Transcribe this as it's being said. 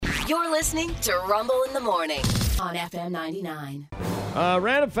You're listening to Rumble in the Morning on FM 99.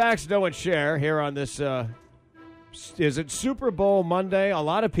 Random facts no one share here on this, is it Super Bowl Monday? A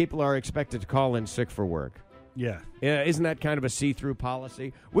lot of people are expected to call in sick for work. Yeah. Isn't that kind of a see-through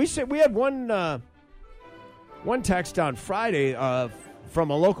policy? We had one text on Friday from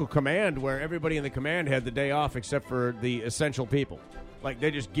a local command where everybody in the command had the day off except for the essential people. Like,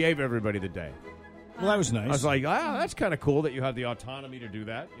 they just gave everybody the day. Well, that was nice. I was like, that's kind of cool that you have the autonomy to do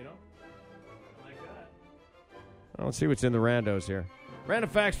that, you know? I like that. Let's see what's in the randos here. Random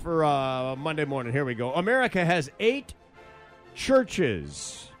facts for Monday morning. Here we go. America has 8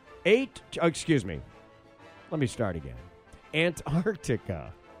 churches. Excuse me. Let me start again.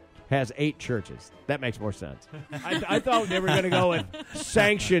 Antarctica has 8 churches. That makes more sense. I thought they were going to go with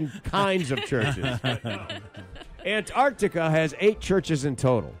sanctioned kinds of churches. But no. Antarctica has 8 churches in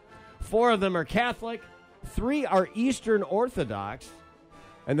total. 4 of them are Catholic, 3 are Eastern Orthodox,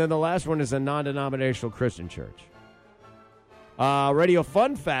 and then the last one is a non-denominational Christian church. Radio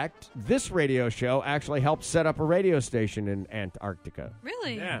fun fact, this radio show actually helped set up a radio station in Antarctica.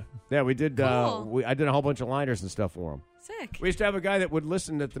 Really? Yeah, we did. Cool. I did a whole bunch of liners and stuff for them. Sick. We used to have a guy that would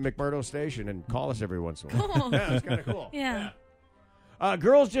listen at the McMurdo station and call us every once in a while. Cool. Yeah, it's kind of cool. Yeah.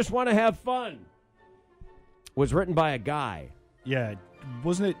 Girls Just Want to Have Fun was written by a guy. Yeah.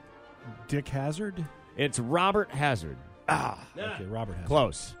 Wasn't it Dick Hazard? It's Robert Hazard. Okay, Robert Hazard.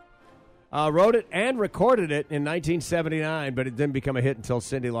 Close. Wrote it and recorded it in 1979, but it didn't become a hit until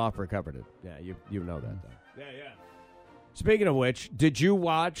Cyndi Lauper covered it. Yeah, you know that, though. Yeah. Speaking of which, did you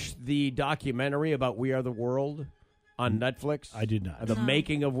watch the documentary about We Are the World on Netflix? I did not. The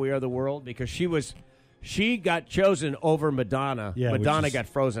making of We Are the World, because she got chosen over Madonna. Yeah, Madonna got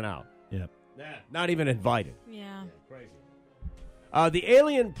frozen out. Yep. Yeah, not even invited. Yeah. Crazy. The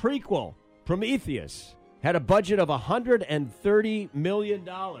Alien prequel, Prometheus, had a budget of $130 million,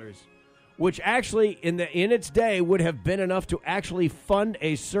 which actually, in its day, would have been enough to actually fund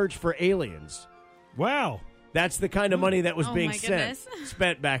a search for aliens. Wow. That's the kind of money that was being my goodness.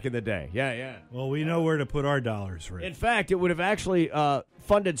 spent back in the day. Yeah. Well, we know where to put our dollars, Rick. In fact, it would have actually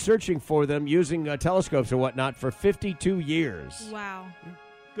funded searching for them using telescopes and whatnot for 52 years. Wow.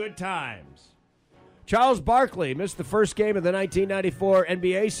 Good times. Charles Barkley missed the first game of the 1994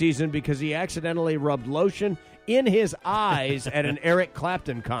 NBA season because he accidentally rubbed lotion in his eyes at an Eric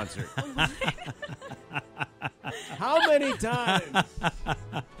Clapton concert. How many times?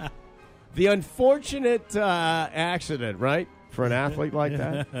 The unfortunate accident, right, for an athlete like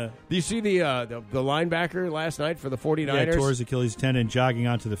that? Do you see the linebacker last night for the 49ers? Yeah, tore his Achilles tendon jogging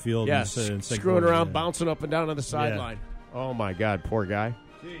onto the field. Yes, and screwing around, bouncing up and down on the sideline. Yeah. Oh, my God, poor guy.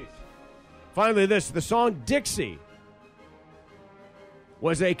 Jeez. Finally, the song Dixie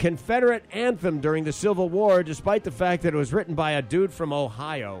was a Confederate anthem during the Civil War, despite the fact that it was written by a dude from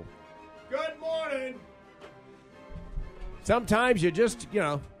Ohio. Good morning. Sometimes you just,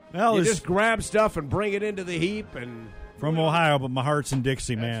 just grab stuff and bring it into the heap. And from Ohio, but my heart's in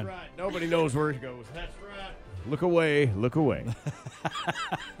Dixie, man. That's right. Nobody knows where it goes. That's right. Look away. Look away.